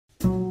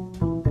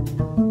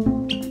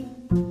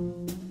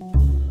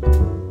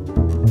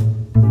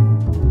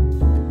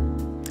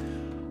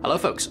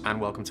folks, and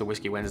welcome to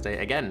Whiskey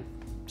Wednesday again.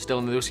 Still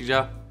in the whiskey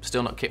jar,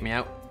 still not kicked me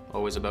out,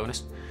 always a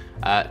bonus.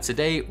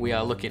 Today we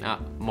are looking at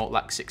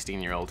Mortlach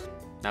 16-year-old.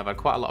 Now I've had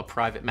quite a lot of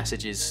private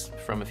messages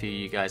from a few of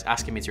you guys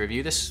asking me to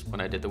review this when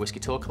I did the Whiskey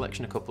Tour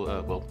collection a couple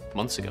of,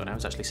 months ago now. It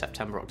was actually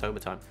September, October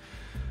time.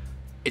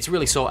 It's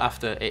really sought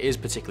after, it is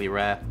particularly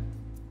rare,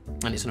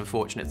 and it's an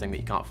unfortunate thing that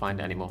you can't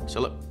find it anymore.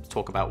 So let's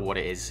talk about what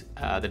it is.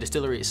 The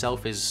distillery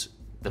itself is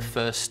the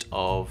first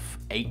of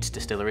 8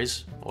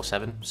 distilleries, or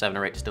 7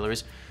 or 8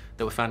 distilleries,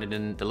 that were founded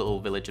in the little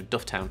village of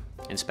Dufftown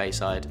in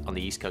Speyside on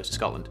the east coast of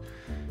Scotland.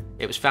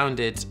 It was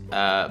founded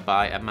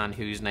by a man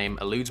whose name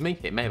eludes me.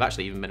 It may have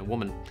actually even been a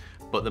woman,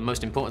 but the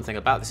most important thing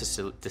about this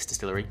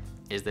distillery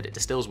is that it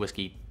distills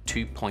whiskey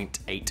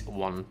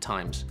 2.81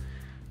 times.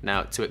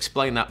 Now, to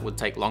explain that would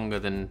take longer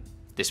than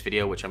this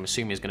video, which I'm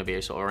assuming is going to be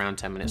sort of around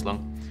 10 minutes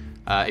long.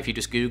 If you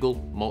just Google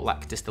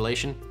Mortlach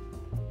distillation,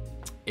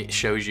 it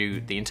shows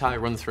you the entire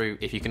run through.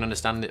 If you can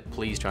understand it,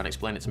 please try and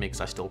explain it to me,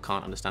 because I still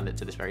can't understand it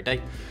to this very day,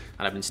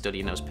 and I've been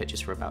studying those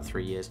pictures for about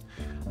 3 years.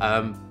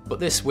 But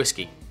this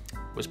whiskey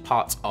was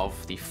part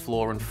of the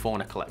Flora and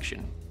Fauna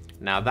collection.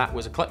 Now that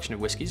was a collection of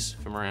whiskies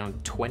from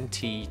around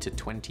 20 to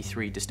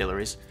 23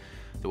 distilleries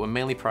that were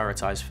mainly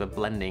prioritised for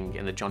blending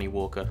in the Johnnie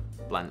Walker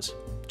blends.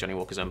 Johnnie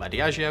Walker's owned by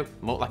Diageo,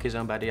 Mortlach is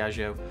owned by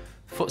Diageo,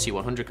 FTSE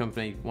 100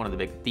 company, one of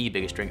the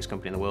biggest drinks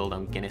company in the world,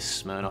 on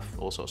Guinness, Smirnoff,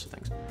 all sorts of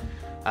things.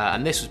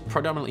 And this was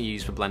predominantly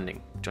used for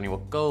blending. Johnnie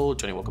Walker Gold,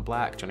 Johnnie Walker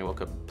Black, Johnnie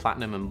Walker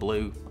Platinum and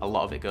Blue, a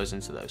lot of it goes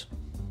into those.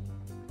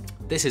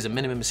 This is a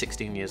minimum of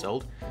 16 years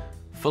old,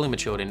 fully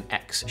matured in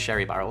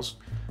ex-sherry barrels.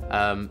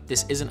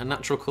 This isn't a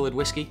natural coloured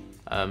whiskey,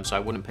 so I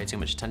wouldn't pay too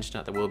much attention to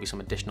that. There will be some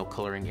additional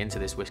colouring into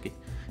this whiskey.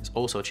 It's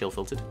also chill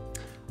filtered,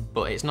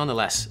 but it's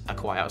nonetheless a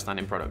quite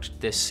outstanding product.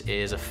 This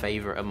is a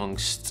favourite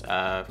amongst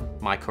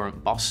my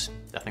current boss.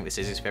 I think this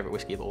is his favourite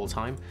whiskey of all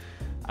time.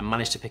 I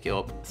managed to pick it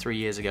up 3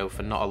 years ago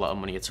for not a lot of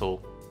money at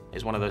all.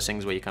 It's one of those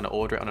things where you kind of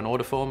order it on an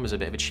order form as a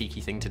bit of a cheeky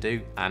thing to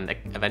do, and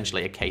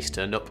eventually a case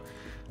turned up,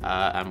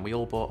 and we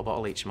all bought a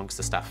bottle each amongst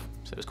the staff,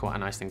 so it was quite a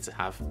nice thing to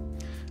have.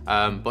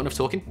 But enough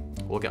talking,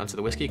 we'll get onto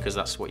the whiskey because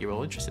that's what you're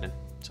all interested in.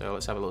 So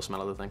let's have a little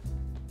smell of the thing.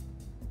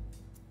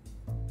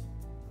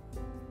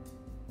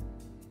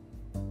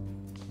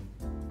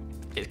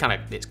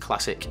 It's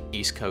classic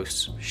East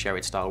Coast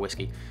sherry style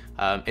whiskey.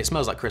 It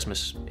smells like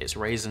Christmas. It's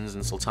raisins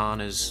and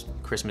sultanas,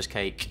 Christmas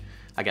cake.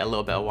 I get a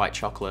little bit of white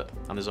chocolate,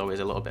 and there's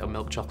always a little bit of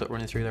milk chocolate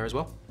running through there as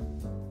well.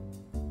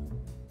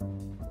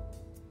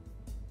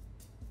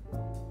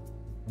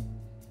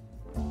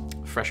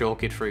 Fresh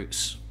orchid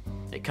fruits.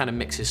 It kind of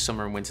mixes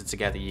summer and winter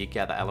together. You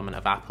get that element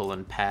of apple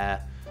and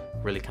pear,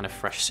 really kind of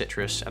fresh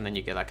citrus, and then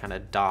you get that kind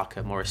of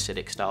darker, more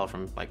acidic style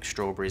from like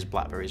strawberries,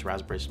 blackberries,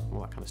 raspberries,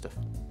 all that kind of stuff.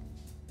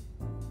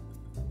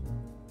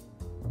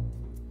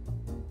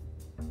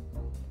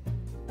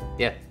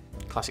 Yeah,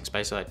 classic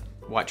Speyside.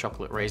 White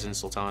chocolate, raisins,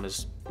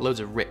 sultanas,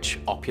 loads of rich,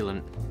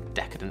 opulent,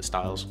 decadent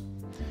styles.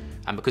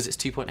 And because it's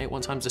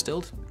 2.81 times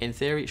distilled, in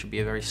theory it should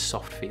be a very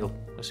soft feel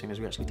as soon as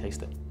we actually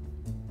taste it.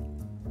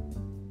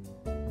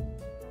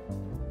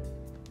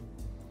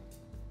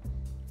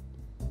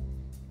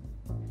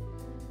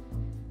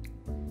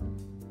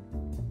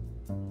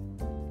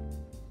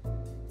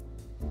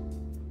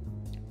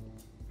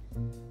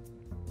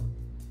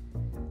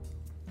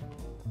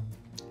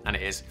 And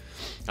it is.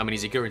 I mean,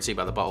 as you can already see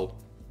by the bottle,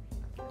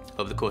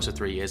 over the course of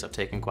 3 years I've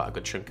taken quite a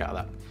good chunk out of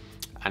that.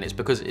 And it's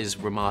because it is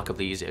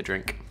remarkably easy to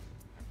drink.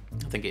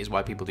 I think it is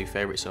why people do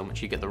favourite it so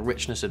much. You get the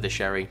richness of the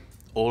sherry,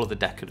 all of the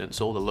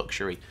decadence, all the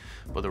luxury,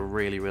 but a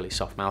really, really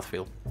soft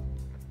mouthfeel.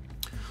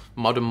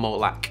 Modern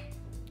Mortlach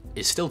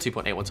is still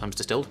 2.81 times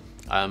distilled,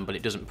 but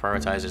it doesn't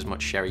prioritise as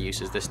much sherry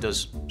use as this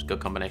does. It's a good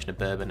combination of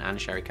bourbon and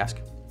sherry cask.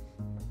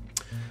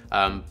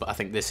 But I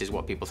think this is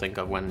what people think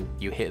of when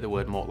you hear the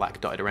word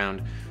Mortlach dotted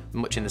around,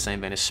 much in the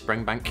same vein as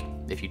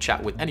Springbank. If you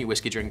chat with any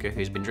whiskey drinker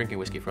who's been drinking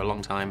whiskey for a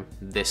long time,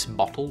 this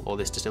bottle or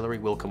this distillery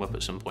will come up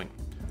at some point.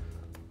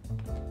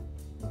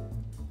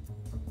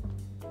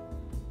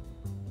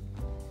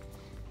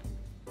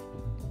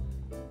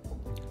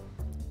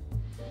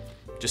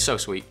 Just so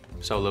sweet,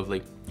 so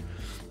lovely.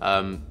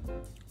 I've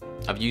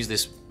used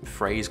this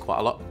phrase quite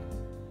a lot,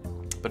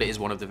 but it is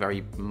one of the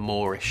very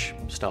Moorish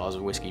styles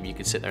of whiskey. You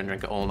could sit there and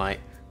drink it all night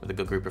with a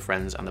good group of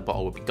friends and the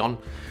bottle would be gone.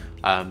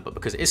 But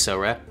because it is so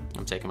rare,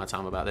 I'm taking my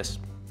time about this.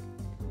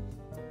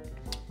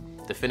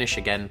 The finish,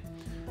 again,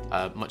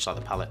 much like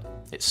the palate.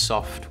 It's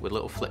soft with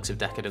little flicks of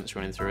decadence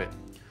running through it.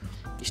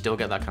 You still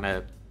get that kind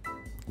of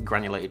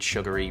granulated,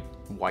 sugary,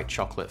 white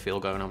chocolate feel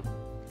going on.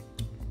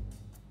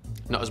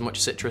 Not as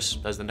much citrus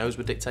as the nose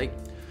would dictate.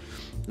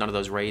 None of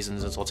those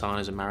raisins and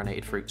sultanas and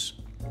marinated fruits.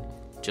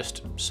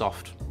 Just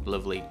soft,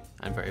 lovely,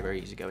 and very, very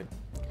easy going.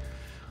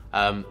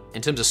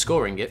 In terms of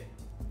scoring it,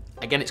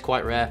 again, it's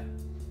quite rare,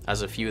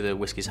 as a few of the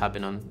whiskies have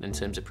been on in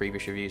terms of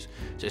previous reviews.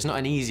 So it's not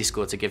an easy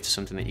score to give to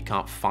something that you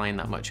can't find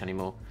that much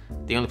anymore.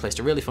 The only place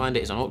to really find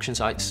it is on auction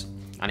sites,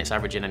 and it's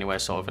averaging anywhere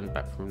sort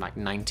of from like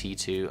 90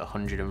 to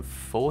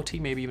 140,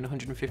 maybe even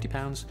 150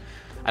 pounds.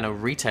 I know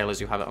retailers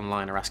who have it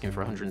online are asking for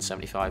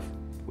 175,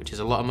 which is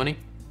a lot of money.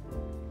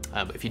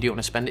 But if you do want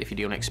to spend it, if you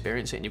do want to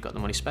experience it and you've got the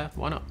money spare,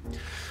 why not?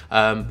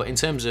 But in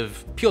terms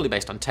of purely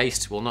based on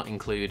taste, we'll not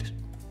include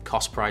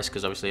cost price,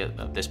 because obviously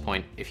at this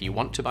point, if you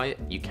want to buy it,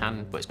 you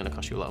can, but it's going to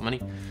cost you a lot of money.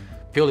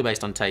 Purely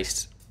based on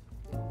taste,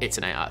 it's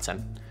an 8 out of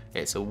 10.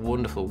 It's a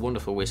wonderful,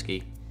 wonderful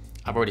whiskey.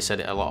 I've already said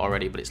it a lot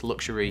already, but it's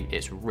luxury,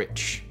 it's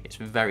rich, it's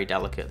very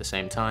delicate at the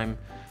same time,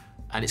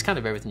 and it's kind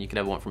of everything you could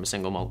ever want from a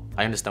single malt.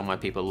 I understand why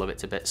people love it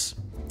to bits.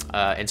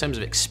 In terms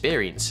of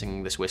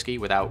experiencing this whiskey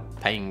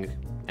without paying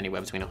anywhere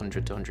between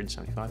 100 to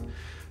 175,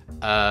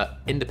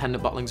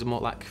 independent bottlings of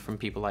Mortlach from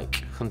people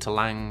like Hunter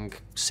Lang,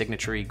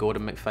 Signatory,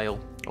 Gordon MacPhail,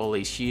 all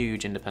these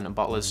huge independent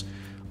bottlers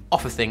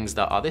offer things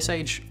that are this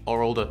age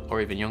or older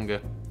or even younger,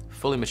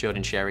 fully matured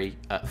in sherry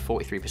at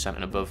 43%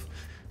 and above.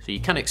 So you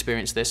can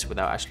experience this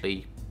without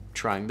actually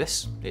trying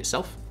this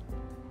itself.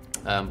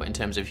 But in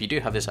terms of if you do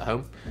have this at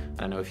home,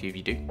 and I know a few of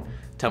you do,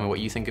 tell me what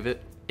you think of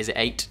it. Is it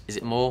 8? Is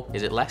it more?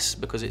 Is it less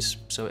because it's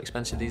so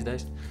expensive these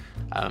days?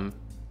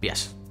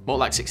 Yes,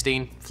 Mortlach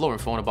 16, Flora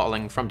and Fauna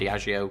bottling from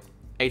Diageo,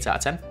 8 out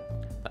of 10.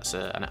 That's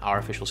our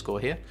official score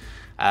here.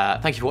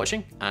 Thank you for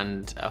watching,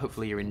 and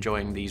hopefully you're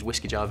enjoying these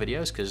whiskey jar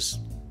videos, because,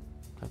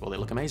 well, they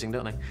look amazing,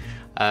 don't they?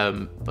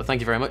 But thank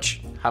you very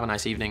much. Have a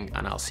nice evening,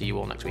 and I'll see you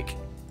all next week.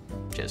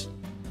 Cheers.